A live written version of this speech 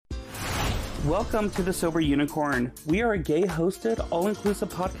Welcome to The Sober Unicorn. We are a gay-hosted, all-inclusive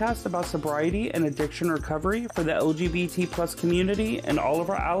podcast about sobriety and addiction recovery for the LGBT plus community and all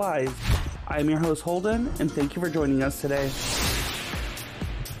of our allies. I am your host, Holden, and thank you for joining us today.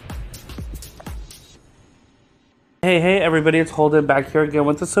 Hey everybody, it's Holden back here again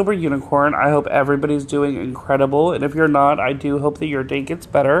with The Sober Unicorn. I hope everybody's doing incredible, and if you're not, I do hope that your day gets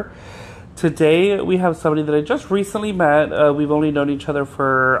better. Today, we have somebody that I just recently met. We've only known each other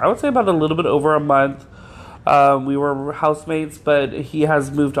for, I would say, about a little bit over a month. We were housemates, but he has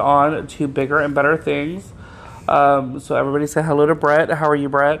moved on to bigger and better things. So everybody say hello to Brett. How are you,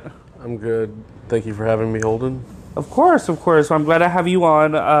 Brett? I'm good. Thank you for having me, Holden. Of course. I'm glad to have you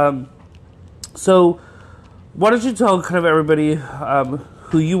on. So why don't you tell kind of everybody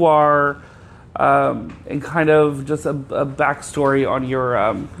who you are and kind of just a backstory on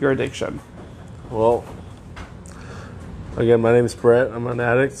your addiction. Well, again, my name is Brett. I'm an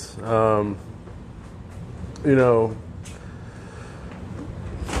addict. My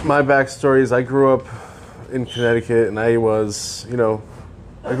backstory is I grew up in Connecticut, and I grew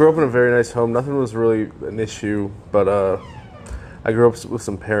up in a very nice home. Nothing was really an issue, but I grew up with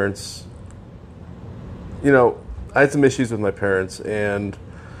some parents. I had some issues with my parents, and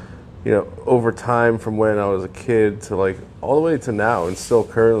over time from when I was a kid to all the way to now and still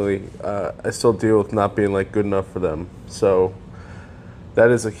currently, I still deal with not being good enough for them. So that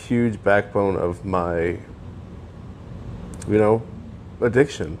is a huge backbone of my,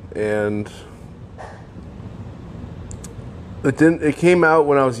 addiction. And it came out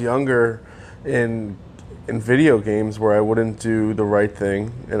when I was younger in video games where I wouldn't do the right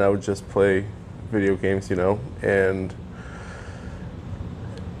thing and I would just play video games, and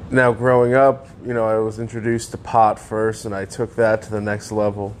now, growing up, I was introduced to pot first, and I took that to the next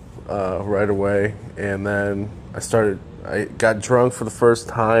level right away. And then I got drunk for the first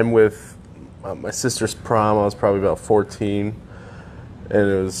time with my sister's prom. I was probably about 14, and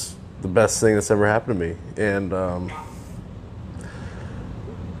it was the best thing that's ever happened to me. And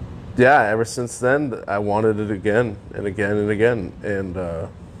ever since then, I wanted it again and again and again,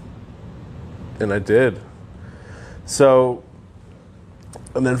 and I did. So.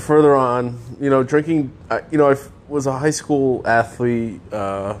 And then further on, drinking, I was a high school athlete,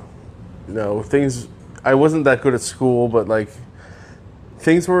 I wasn't that good at school, but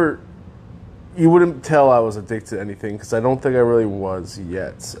things were, you wouldn't tell I was addicted to anything because I don't think I really was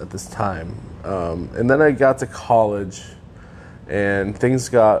yet at this time. And then I got to college and things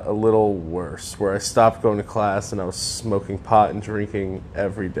got a little worse where I stopped going to class and I was smoking pot and drinking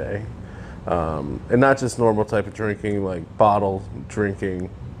every day. And not just normal type of drinking, like bottle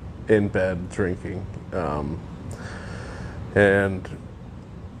drinking, in bed drinking. And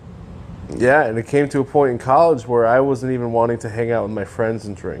it came to a point in college where I wasn't even wanting to hang out with my friends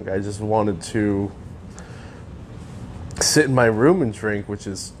and drink. I just wanted to sit in my room and drink, which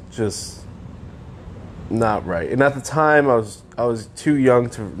is just not right. And at the time, I was too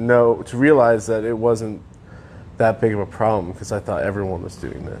young to realize that it wasn't that big of a problem because I thought everyone was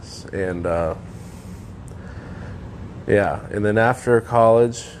doing this. And and then after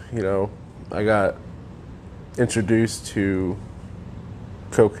college, I got introduced to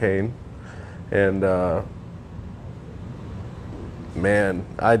cocaine, and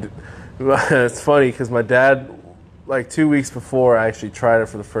it's funny because my dad, 2 weeks before I actually tried it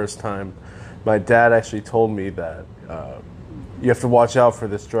for the first time, my dad actually told me that you have to watch out for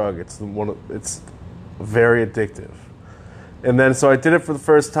this drug. It's very addictive. And then so I did it for the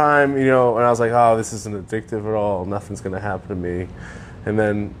first time, and I was like, oh, this isn't addictive at all. Nothing's going to happen to me. And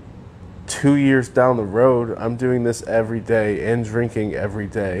then 2 years down the road, I'm doing this every day and drinking every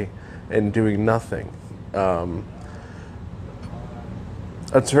day and doing nothing. A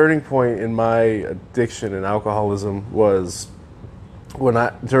turning point in my addiction and alcoholism was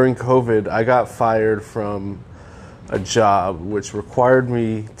during COVID, I got fired from a job which required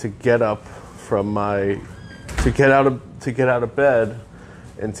me to get up to get out of bed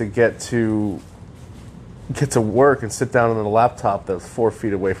and to get to work and sit down on a laptop that was 4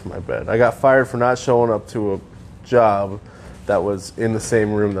 feet away from my bed. I got fired for not showing up to a job that was in the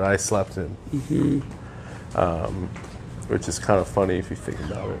same room that I slept in. Mm-hmm. Which is kind of funny if you think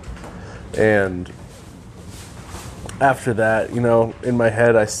about it. And after that, in my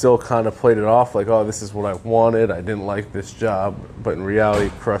head, I still kind of played it off like, oh, this is what I wanted. I didn't like this job, but in reality,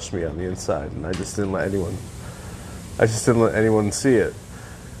 it crushed me on the inside, and I just didn't let anyone see it.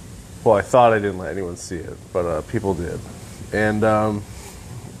 Well, I thought I didn't let anyone see it, but people did. And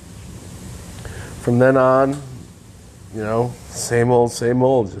from then on, same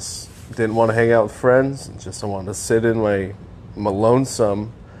old, just didn't want to hang out with friends. Just I wanted to sit in my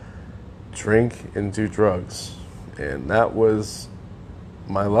lonesome drink and do drugs. And that was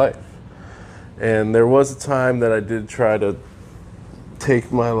my life. And there was a time that I did try to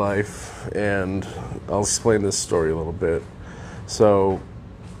take my life, and I'll explain this story a little bit. So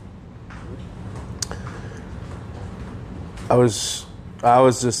I was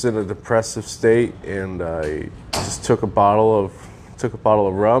just in a depressive state, and I just took a bottle of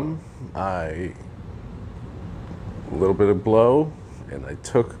rum, a little bit of blow, and I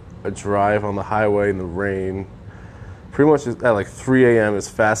took a drive on the highway in the rain, pretty much at like 3 a.m. as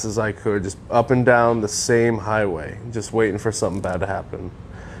fast as I could, just up and down the same highway, just waiting for something bad to happen.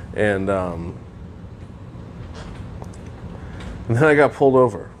 And then I got pulled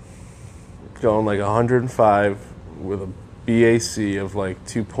over, going like 105 with a BAC of like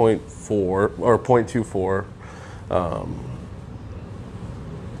 2.4 or 0.24.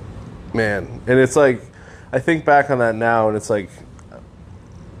 Man, and it's like, I think back on that now, and it's like,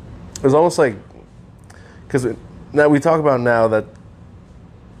 it was almost like, because now we talk about now that,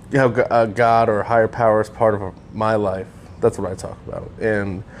 you know, God or a higher power is part of my life. That's what I talk about.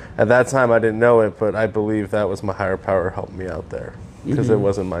 And at that time I didn't know it, but I believe that was my higher power helping me out there, because it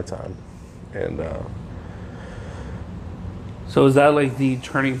wasn't my time. And so is that like the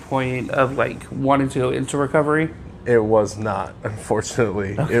turning point of like wanting to go into recovery? it was not,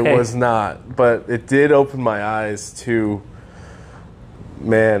 unfortunately. Okay. It was not. But it did open my eyes to,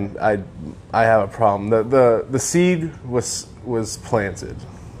 man, I have a problem. The seed was planted,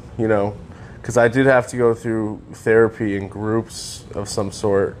 you know, because I did have to go through therapy in groups of some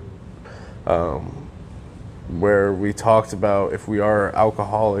sort, where we talked about if we are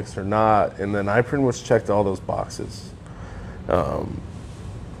alcoholics or not, and then I pretty much checked all those boxes.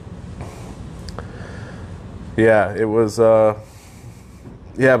 Yeah, it was, yeah,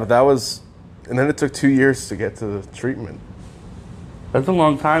 but that was, and then it took 2 years to get to the treatment. That's a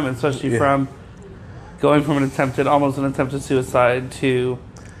long time, especially from going from almost an attempted suicide to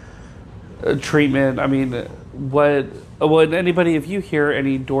treatment. I mean, what anybody, if you hear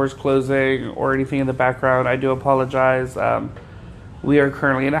any doors closing or anything in the background, I do apologize. We are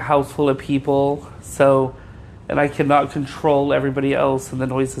currently in a house full of people, and I cannot control everybody else and the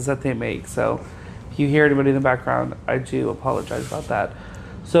noises that they make. So if you hear anybody in the background, I do apologize about that.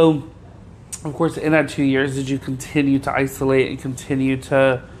 So, of course, in that 2 years, did you continue to isolate and continue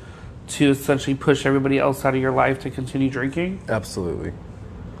to essentially push everybody else out of your life to continue drinking? Absolutely.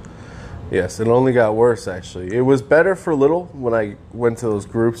 Yes, it only got worse, actually. It was better for a little when I went to those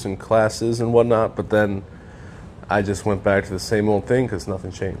groups and classes and whatnot, but then I just went back to the same old thing because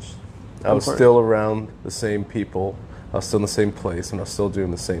nothing changed. I was still around the same people, I was still in the same place, and I was still doing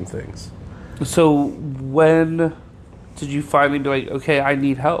the same things. So when did you finally be like, okay, I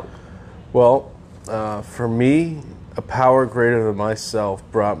need help? Well, for me, a power greater than myself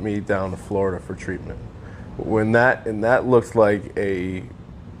brought me down to Florida for treatment. That looked like a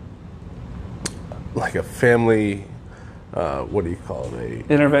family, what do you call it?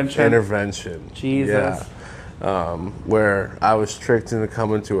 Intervention. Jesus. Yeah. Where I was tricked into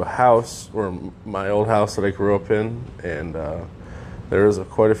coming to a house, or my old house that I grew up in, and there was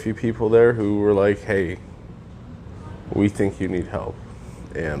quite a few people there who were like, hey, we think you need help.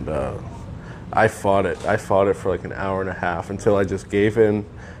 And I fought it. I fought it for like an hour and a half until I just gave in,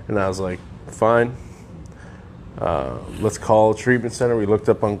 and I was like, fine. Let's call a treatment center. We looked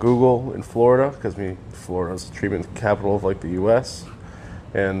up on Google in Florida, because Florida is the treatment capital of like the U.S.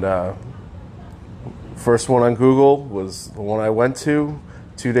 And first one on Google was the one I went to.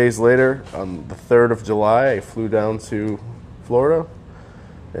 2 days later, on the 3rd of July, I flew down to Florida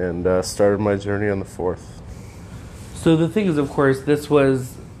and started my journey on the 4th. So the thing is, of course, this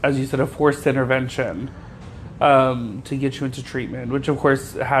was, as you said, a forced intervention to get you into treatment, which of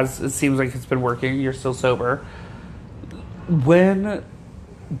course it seems like it's been working. You're still sober. When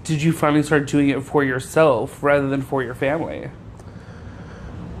did you finally start doing it for yourself rather than for your family?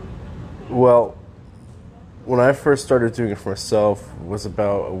 Well, when I first started doing it for myself was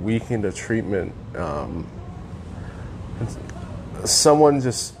about a week into treatment. Someone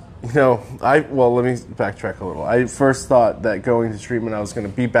just, let me backtrack a little. I first thought that going to treatment, I was going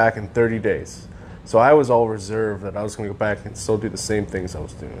to be back in 30 days. So I was all reserved that I was going to go back and still do the same things I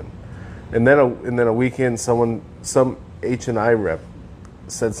was doing. And then a week in, some H&I rep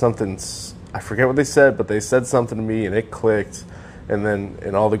said something, I forget what they said, but they said something to me and it clicked. And then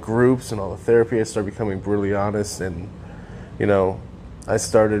in all the groups and all the therapy, I started becoming brutally honest, and I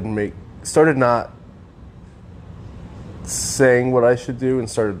started not saying what I should do and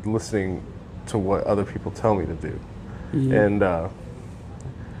started listening to what other people tell me to do. Mm-hmm. And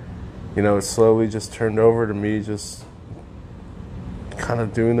it slowly just turned over to me just kind kind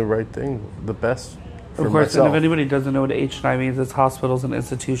of doing the right thing, the best for Of course, myself. and if anybody doesn't know what H&I means, it's hospitals and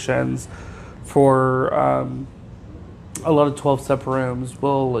institutions for a lot of 12-step rooms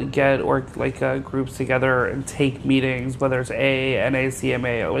will get groups together and take meetings, whether it's AA, NA,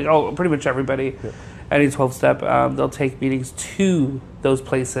 CMA, pretty much everybody. Yep. Any 12-step, they'll take meetings to those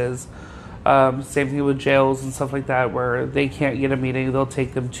places. Same thing with jails and stuff like that, where they can't get a meeting, they'll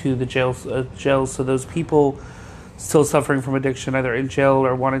take them to the jails so those people still suffering from addiction, either in jail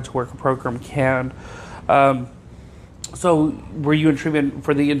or wanting to work a program, can. So were you in treatment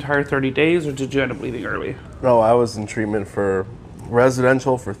for the entire 30 days, or did you end up leaving early? No, I was in treatment for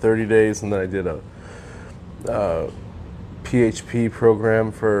residential for 30 days, and then I did a PHP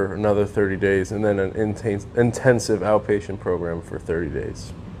program for another 30 days, and then an intensive outpatient program for 30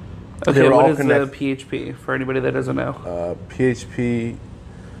 days. Okay, what is the PHP, for anybody that doesn't know? PHP,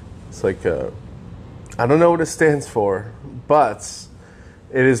 it's like, I don't know what it stands for, but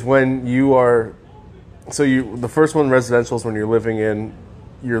it is when you are, the first one, residential, is when you're living and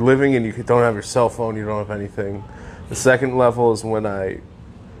you don't have your cell phone, you don't have anything. The second level is when I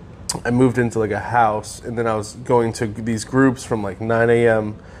moved into like a house, and then I was going to these groups from like 9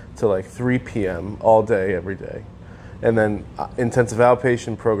 a.m. to like 3 p.m. all day, every day. And then intensive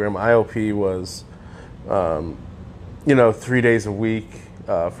outpatient program, IOP, was, 3 days a week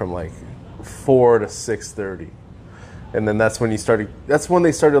from like 4 to 6:30. And then that's when they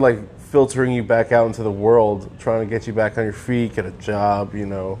started like filtering you back out into the world, trying to get you back on your feet, get a job,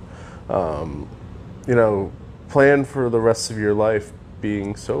 plan for the rest of your life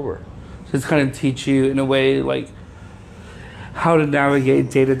being sober. So it's kind of teach you in a way like how to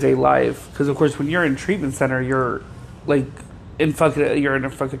navigate day-to-day life, because of course when you're in treatment center, you're like you're in a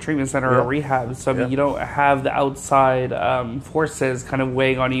fucking treatment center or a rehab, so I mean you don't have the outside forces kind of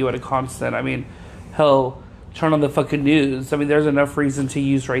weighing on you at a constant. I mean, hell, turn on the fucking news. I mean, there's enough reason to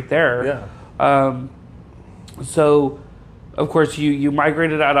use right there. Yeah. So, of course, you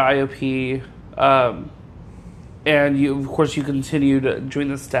migrated out of IOP, and you continued doing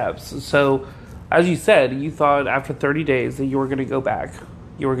the steps. So, as you said, you thought after 30 days that you were going to go back.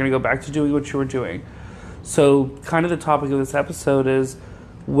 You were going to go back to doing what you were doing. So, kind of the topic of this episode is,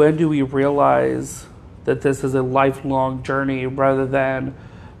 when do we realize that this is a lifelong journey rather than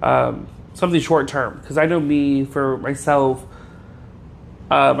something short term? Because I know for myself,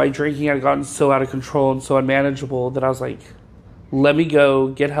 my drinking had gotten so out of control and so unmanageable that I was like, let me go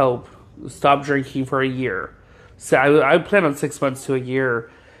get help, stop drinking for a year. So I planned on 6 months to a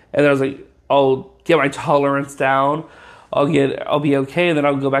year, and then I was like, I'll get my tolerance down, I'll be okay, and then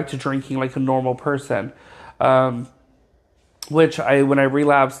I'll go back to drinking like a normal person. Which when I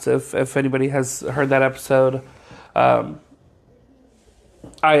relapsed, if anybody has heard that episode,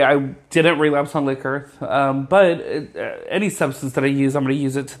 I didn't relapse on liquor, but any substance that I use, I'm going to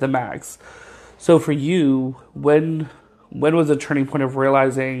use it to the max. So for you, when was the turning point of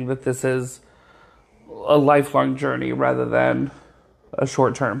realizing that this is a lifelong journey rather than a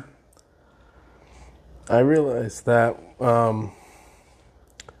short term? I realized that,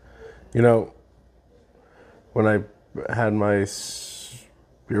 when I had my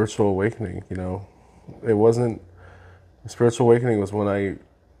spiritual awakening, it wasn't, spiritual awakening was when I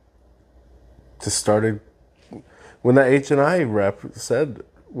just started, when that H&I rep said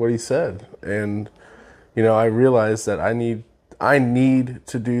what he said. And, I realized that I need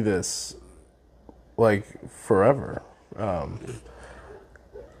to do this like forever.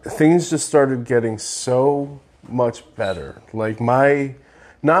 Things just started getting so much better. Like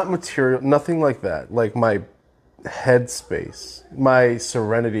not material, nothing like that. Like my headspace, my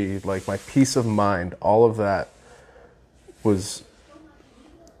serenity, like my peace of mind, all of that was,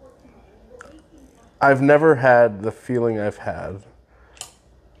 I've never had the feeling I've had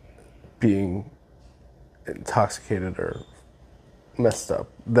being intoxicated or messed up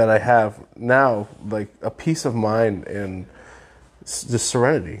that I have now, like a peace of mind and just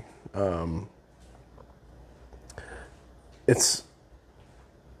serenity. It's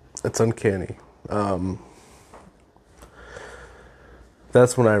uncanny.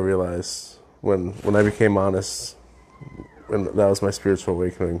 That's when I realized, when I became honest, and that was my spiritual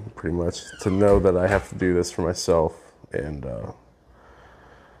awakening, pretty much, to know that I have to do this for myself. And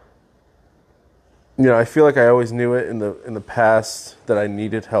I feel like I always knew it in the past, that I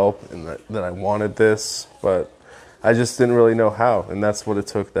needed help and that I wanted this, but I just didn't really know how. And that's what it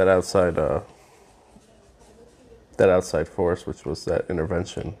took, that outside force, which was that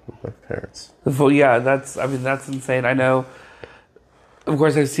intervention with my parents. Well, yeah, that's insane. I know. Of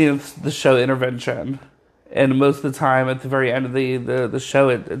course, I've seen the show Intervention, and most of the time, at the very end of the show,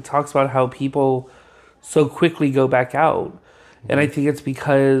 it talks about how people so quickly go back out. And I think it's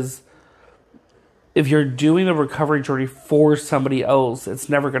because if you're doing a recovery journey for somebody else, it's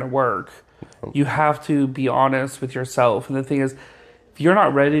never going to work. You have to be honest with yourself. And the thing is, if you're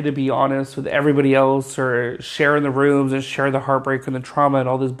not ready to be honest with everybody else or share in the rooms and share the heartbreak and the trauma and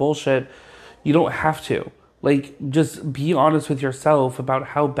all this bullshit, you don't have to. Like, just be honest with yourself about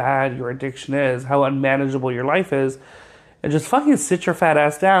how bad your addiction is, how unmanageable your life is, and just fucking sit your fat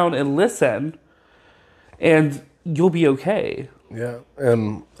ass down and listen, and you'll be okay. Yeah,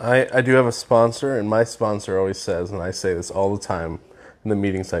 and I do have a sponsor, and my sponsor always says, and I say this all the time in the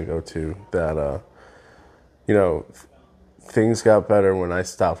meetings I go to, that, things got better when I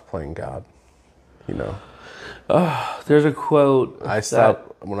stopped playing God, There's a quote. I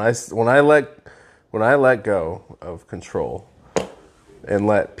stopped, when I let go of control and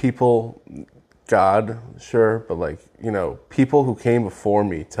let people, God, sure, but people who came before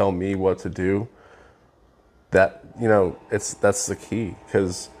me tell me what to do, that, that's the key,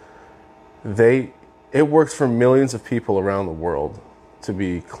 because it works for millions of people around the world to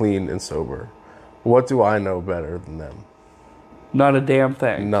be clean and sober. What do I know better than them? Not a damn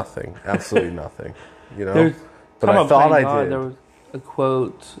thing. Nothing. Absolutely nothing. But I thought I did. There was a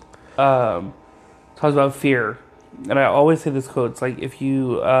quote, talks about fear. And I always say this quote, it's like, if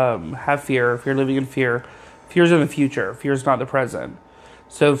you have fear, if you're living in fear, fear's in the future. Fear's not the present.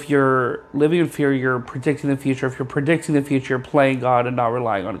 So if you're living in fear, you're predicting the future. If you're predicting the future, you're playing God and not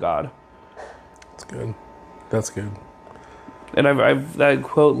relying on God. That's good. That's good. And I've that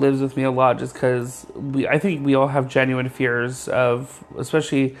quote lives with me a lot, just because I think we all have genuine fears of,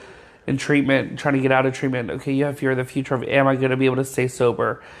 especially in treatment, trying to get out of treatment. Okay, you have fear of the future of, am I going to be able to stay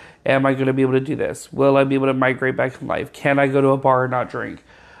sober? Am I going to be able to do this? Will I be able to migrate back in life? Can I go to a bar and not drink?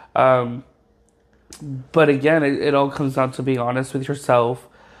 But again, it all comes down to being honest with yourself.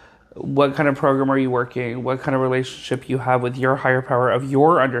 What kind of program are you working? What kind of relationship you have with your higher power of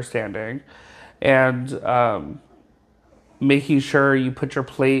your understanding? And making sure you put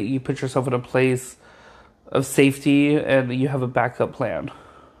yourself in a place of safety and you have a backup plan.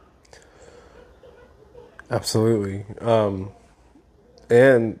 Absolutely.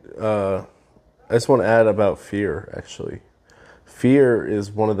 And I just want to add about fear, actually. Fear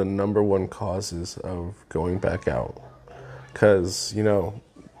is one of the number one causes of going back out. Because,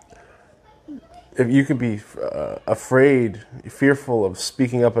 if you could be fearful of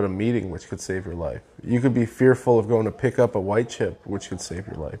speaking up at a meeting, which could save your life. You could be fearful of going to pick up a white chip, which could save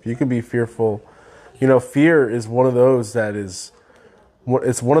your life. You could be fearful. Fear is one of those that is,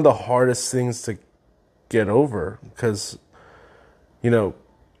 it's one of the hardest things to get over, because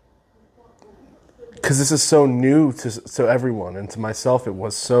this is so new to everyone, and to myself it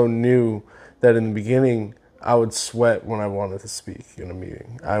was so new that in the beginning I would sweat when I wanted to speak in a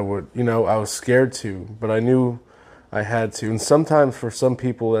meeting. I was scared to, but I knew I had to. And sometimes for some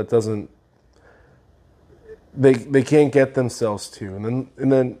people that doesn't, they can't get themselves to.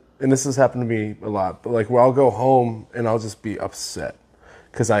 And this has happened to me a lot, but where I'll go home and I'll just be upset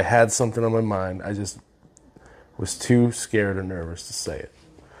because I had something on my mind. I just was too scared or nervous to say it.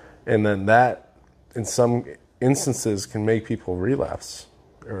 And then that, in some instances, can make people relapse.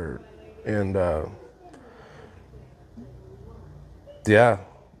 Yeah,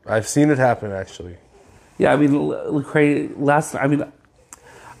 I've seen it happen, actually. Yeah, I mean, Lecrae,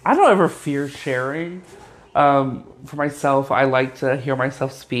 I don't ever fear sharing. For myself, I like to hear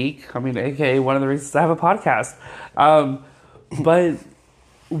myself speak. AKA one of the reasons I have a podcast. But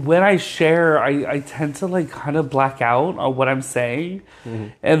when I share, I tend to kind of black out on what I'm saying. Mm-hmm.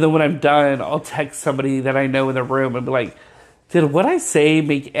 And then when I'm done, I'll text somebody that I know in the room and be like, did what I say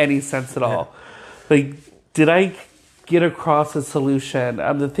make any sense at all? Did I get across a solution?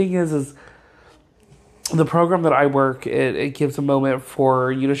 The thing is the program that I work, it gives a moment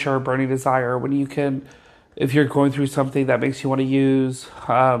for you to share a burning desire when you can, if you're going through something that makes you want to use,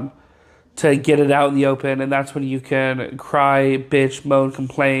 to get it out in the open. And that's when you can cry, bitch, moan,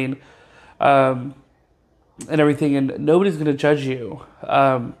 complain, and everything. And nobody's going to judge you.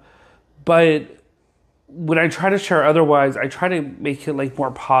 But when I try to share otherwise, I try to make it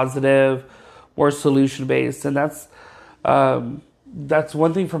more positive, more solution based. And that's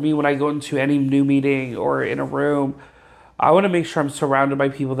one thing for me when I go into any new meeting or in a room. I want to make sure I'm surrounded by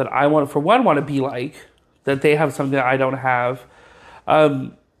people that I want to be like, that they have something that I don't have.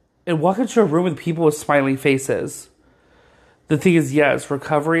 And walk into a room with people with smiling faces. The thing is, yes,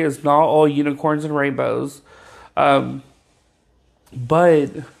 recovery is not all unicorns and rainbows. But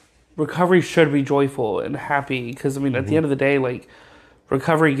recovery should be joyful and happy. Because, at the end of the day,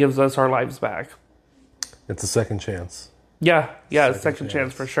 recovery gives us our lives back. It's a second chance. Yeah, second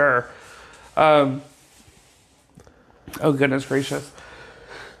chance for sure. Oh, goodness gracious.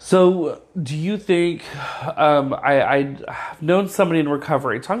 So, do you think I've known somebody in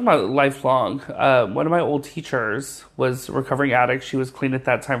recovery, talking about lifelong? One of my old teachers was a recovering addict. She was clean at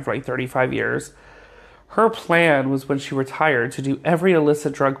that time for like 35 years. Her plan was when she retired to do every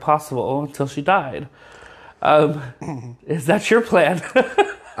illicit drug possible until she died. Is that your plan?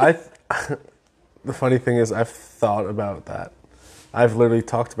 I. The funny thing is, I've thought about that. I've literally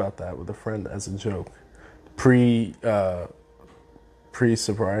talked about that with a friend as a joke, pre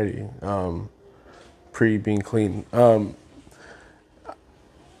sobriety, pre being clean. No,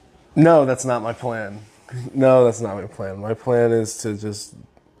 that's not my plan. No, that's not my plan. My plan is to just,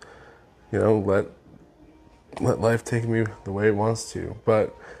 let life take me the way it wants to.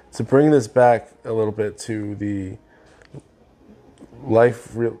 But to bring this back a little bit to the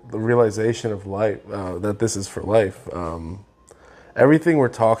realization of life, that this is for life. Everything we're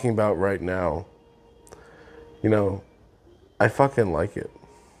talking about right now, I fucking like it.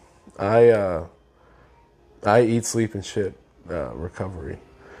 I eat, sleep, and shit recovery.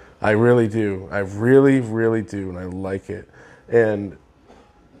 I really do. I really, really do, and I like it. And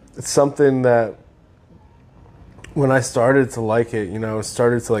it's something that when I started to like it,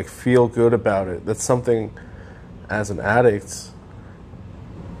 started to like feel good about it. That's something as an addict,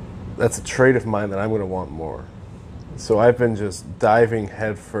 that's a trait of mine that I'm going to want more. So I've been just diving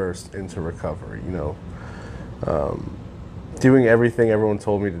headfirst into recovery, doing everything everyone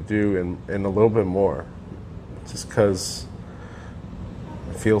told me to do and a little bit more, just because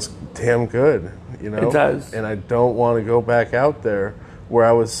it feels damn good, It does. And I don't want to go back out there where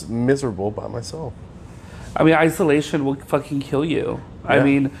I was miserable by myself. I mean, isolation will fucking kill you. Yeah. I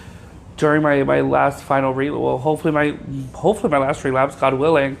mean, during my last final hopefully my last relapse, God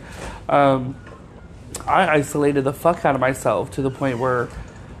willing, I isolated the fuck out of myself to the point where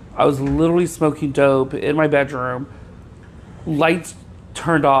I was literally smoking dope in my bedroom, lights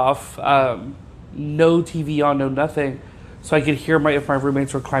turned off, no TV on, no nothing, so I could hear if my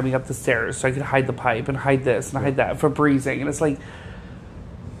roommates were climbing up the stairs, so I could hide the pipe and hide this and hide that for breathing. And it's like,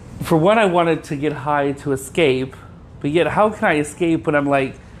 for one, I wanted to get high to escape, but yet how can I escape when I'm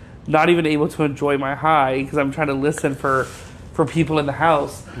like not even able to enjoy my high because I'm trying to listen for people in the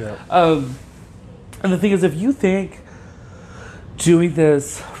house? Yeah. And the thing is, if you think doing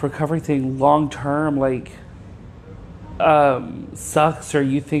this recovery thing long term sucks, or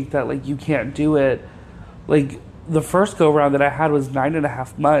you think that you can't do it, the first go around that I had was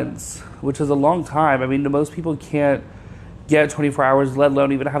 9.5 months, which is a long time. I mean, most people can't get 24 hours, let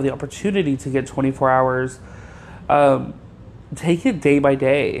alone even have the opportunity to get 24 hours. Take it day by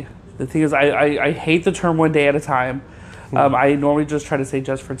day. The thing is, I hate the term one day at a time. I normally just try to say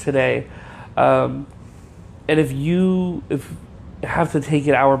just for today. And if you have to take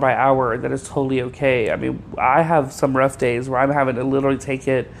it hour by hour, that is totally okay. I mean, I have some rough days where I'm having to literally take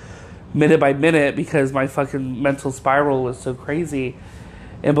it minute by minute because my fucking mental spiral is so crazy.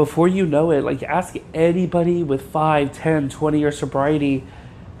 And before you know it, ask anybody with 5, 10, 20 year sobriety,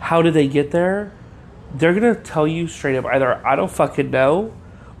 how did they get there? They're going to tell you straight up, either I don't fucking know,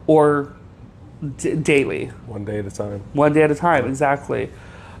 or daily. One day at a time. One day at a time, exactly.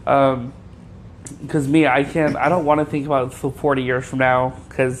 Because I don't want to think about 40 years from now,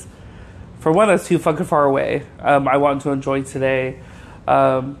 because for one, that's too fucking far away. I want to enjoy today.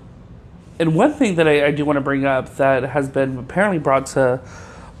 And one thing that I do want to bring up that has been apparently brought to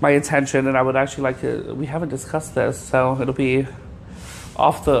my attention, and I would actually like to, we haven't discussed this, so it'll be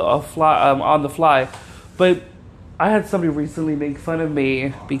on the fly. But I had somebody recently make fun of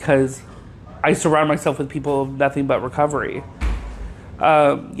me because I surround myself with people of nothing but recovery.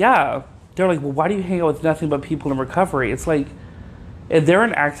 Yeah. They're like, well, why do you hang out with nothing but people in recovery? It's like, if they're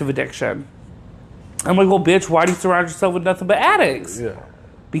in active addiction. I'm like, well, bitch, why do you surround yourself with nothing but addicts? Yeah.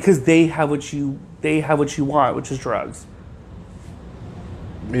 Because they have what you want, which is drugs.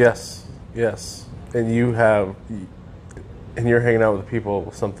 Yes. And you're hanging out with people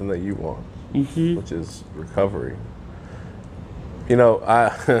with something that you want, which is recovery.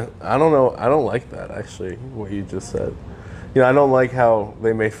 I don't know. I don't like that, actually, what you just said. I don't like how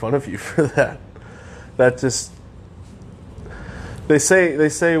they made fun of you for that. That just, they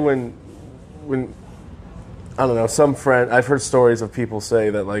say when I don't know, some friend, I've heard stories of people say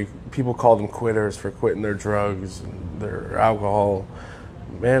that people call them quitters for quitting their drugs and their alcohol.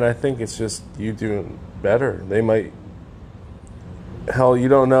 Man, I think it's just you doing better. They might, hell, you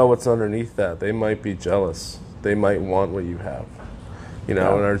don't know what's underneath that. They might be jealous. They might want what you have, and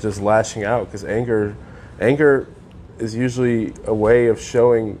are just lashing out, because anger is usually a way of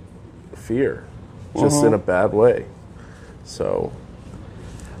showing fear, just in a bad way. So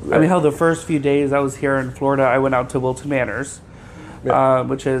I mean, how the first few days I was here in Florida, I went out to Wilton Manors,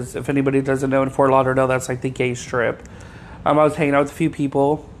 which is, if anybody doesn't know, in Fort Lauderdale, that's like the gay strip. I was hanging out with a few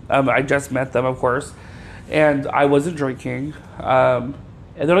people. I just met them, of course, and I wasn't drinking. And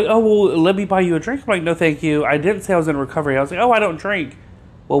they're like, "Oh, well, let me buy you a drink." I'm like, "No, thank you." I didn't say I was in recovery. I was like, "Oh, I don't drink."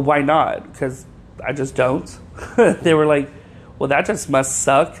 Well, why not? Because I just don't. They were like, "Well, that just must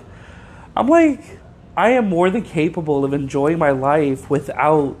suck." I'm like, I am more than capable of enjoying my life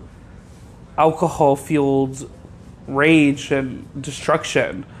without alcohol-fueled rage and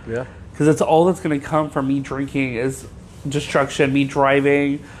destruction. Yeah. Because it's all that's going to come from me drinking is destruction, me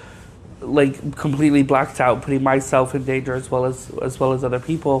driving, like completely blacked out, putting myself in danger as well as other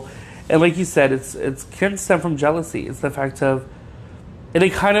people. And like you said, it can stem from jealousy. It's the fact of, and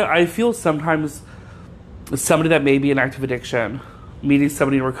it kind of, I feel sometimes somebody that may be in active addiction, meeting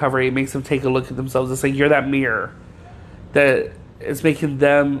somebody in recovery, it makes them take a look at themselves. It's like you're that mirror that it's making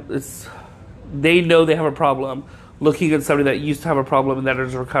them, they know they have a problem, looking at somebody that used to have a problem and that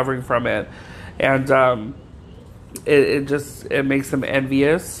is recovering from it. And it makes them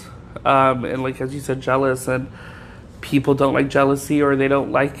envious, and like, as you said, jealous. And people don't like jealousy, or they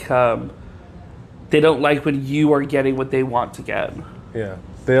don't like when you are getting what they want to get. Yeah,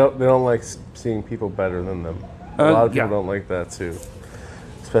 they don't like seeing people better than them. A lot of people don't like that too,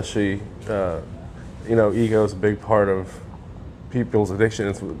 especially ego is a big part of people's addiction.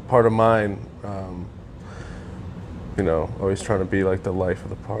 It's part of mine. Always trying to be like the life of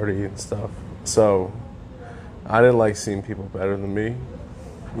the party and stuff. So I didn't like seeing people better than me.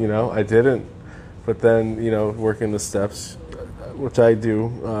 I didn't. But then, working the steps, which I do,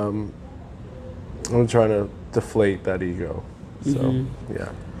 I'm trying to deflate that ego. So,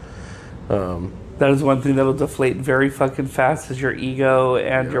 yeah. That is one thing that'll deflate very fucking fast, is your ego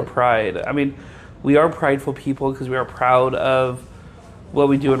and your pride. I mean, we are prideful people because we are proud of what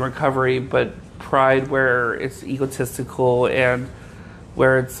we do in recovery, but pride where it's egotistical and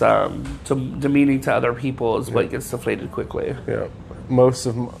where it's demeaning to other people is what gets deflated quickly. Yeah.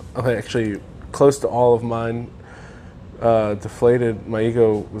 Actually, close to all of mine deflated. My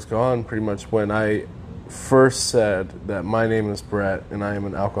ego was gone pretty much when I first said that my name is Brett and I am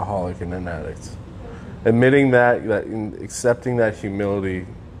an alcoholic and an addict. Admitting that and accepting that humility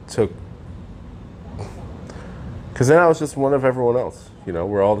took, because then I was just one of everyone else.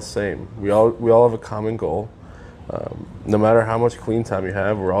 We're all the same. We all have a common goal. No matter how much clean time you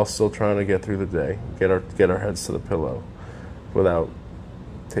have, we're all still trying to get through the day, get our heads to the pillow, without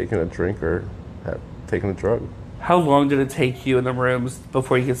taking a drink or taking a drug. How long did it take you in the rooms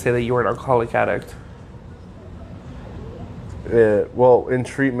before you could say that you were an alcoholic addict? Well, in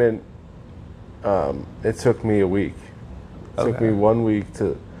treatment, it took me a week. It took me 1 week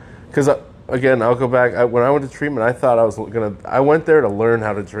to, because again, I'll go back. When I went to treatment, I thought I went there to learn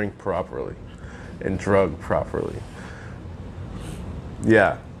how to drink properly and drug properly.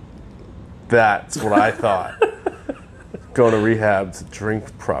 Yeah, that's what I thought. Going to rehab to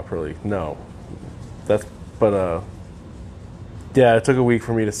drink properly. No, yeah, it took a week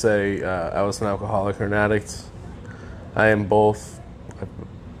for me to say I was an alcoholic or an addict. I am both.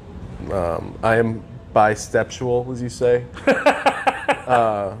 I am bisexual, as you say.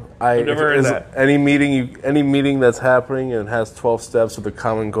 I've never heard that. Any meeting that's happening and has 12 steps with a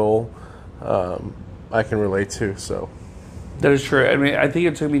common goal, I can relate to. So that is true. I mean, I think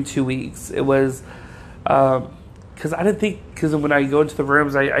it took me 2 weeks. It was because I didn't think, because when I go into the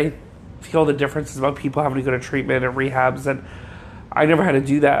rooms, I feel the differences about people having to go to treatment and rehabs, and I never had to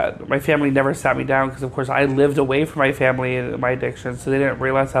do that. My family never sat me down because, of course, I lived away from my family and my addiction, so they didn't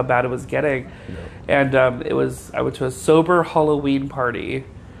realize how bad it was getting. No. And I went to a sober Halloween party,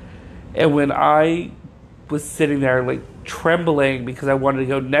 and when I was sitting there, like, trembling because I wanted to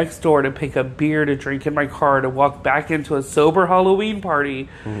go next door to pick up beer to drink in my car to walk back into a sober Halloween party,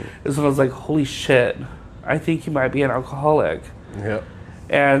 is when I was like, holy shit, I think you might be an alcoholic. Yep.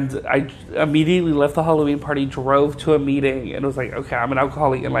 And I immediately left the Halloween party, drove to a meeting, and was like, okay, I'm an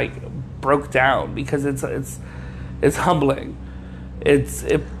alcoholic, and like broke down because it's humbling.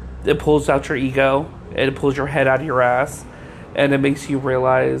 It pulls out your ego, it pulls your head out of your ass, and it makes you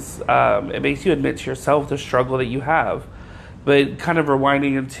realize, it makes you admit to yourself the struggle that you have. But kind of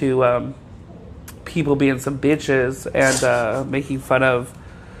rewinding into people being some bitches and making fun of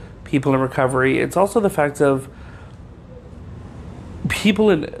people in recovery, it's also the fact of people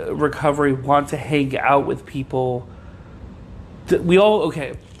in recovery want to hang out with people.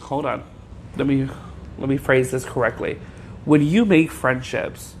 Okay, hold on. Let me phrase this correctly. When you make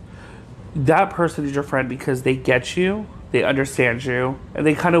friendships, that person is your friend because they get you, they understand you, and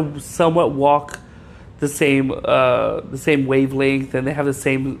they kind of somewhat walk the same wavelength and they have the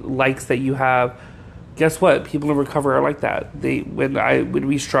same likes that you have. Guess what? People in recovery are like that. When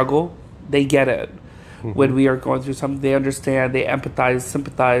we struggle, they get it. Mm-hmm. When we are going through something, they understand, they empathize,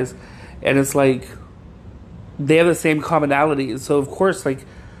 sympathize, and it's like they have the same commonalities. So of course, like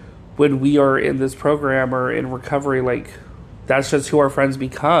when we are in this program or in recovery, like that's just who our friends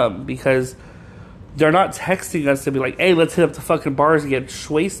become, because they're not texting us to be like, hey, let's hit up the fucking bars and get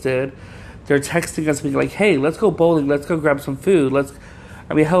wasted. They're texting us being like, hey, let's go bowling, let's go grab some food,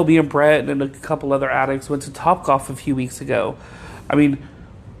 hell, me and Brett and a couple other addicts went to Topgolf a few weeks ago. I mean,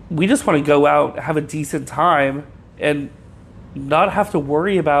 we just want to go out, have a decent time, and not have to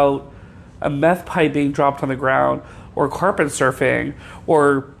worry about a meth pipe being dropped on the ground, or carpet surfing,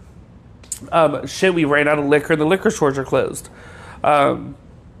 or we ran out of liquor and the liquor stores are closed. Again,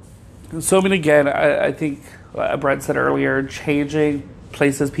 I think Brett said earlier, changing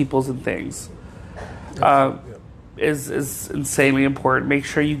places, peoples, and things is insanely important. Make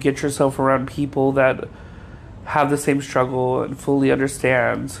sure you get yourself around people that have the same struggle and fully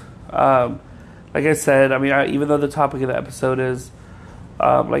understand. Like I said, even though the topic of the episode is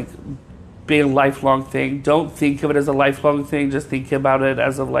being a lifelong thing, don't think of it as a lifelong thing. Just think about it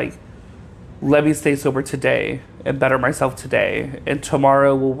as let me stay sober today and better myself today, and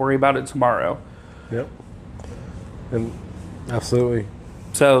tomorrow we'll worry about it tomorrow. Yep. And absolutely.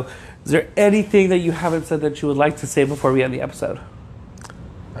 So, is there anything that you haven't said that you would like to say before we end the episode?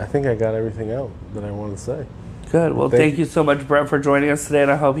 I think I got everything out that I wanted to say. Good. Well, thank you so much, Brett, for joining us today,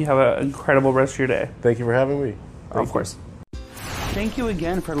 and I hope you have an incredible rest of your day. Thank you for having me. Of course. Thank you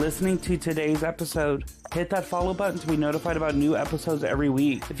again for listening to today's episode. Hit that follow button to be notified about new episodes every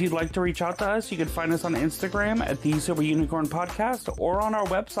week. If you'd like to reach out to us, you can find us on Instagram at The Sober Unicorn Podcast or on our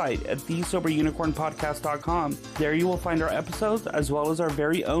website at thesoberunicornpodcast.com. There you will find our episodes as well as our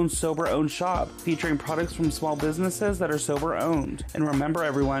very own sober-owned shop featuring products from small businesses that are sober-owned. And remember,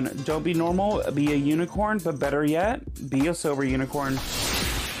 everyone, don't be normal, be a unicorn, but better yet, be a sober unicorn.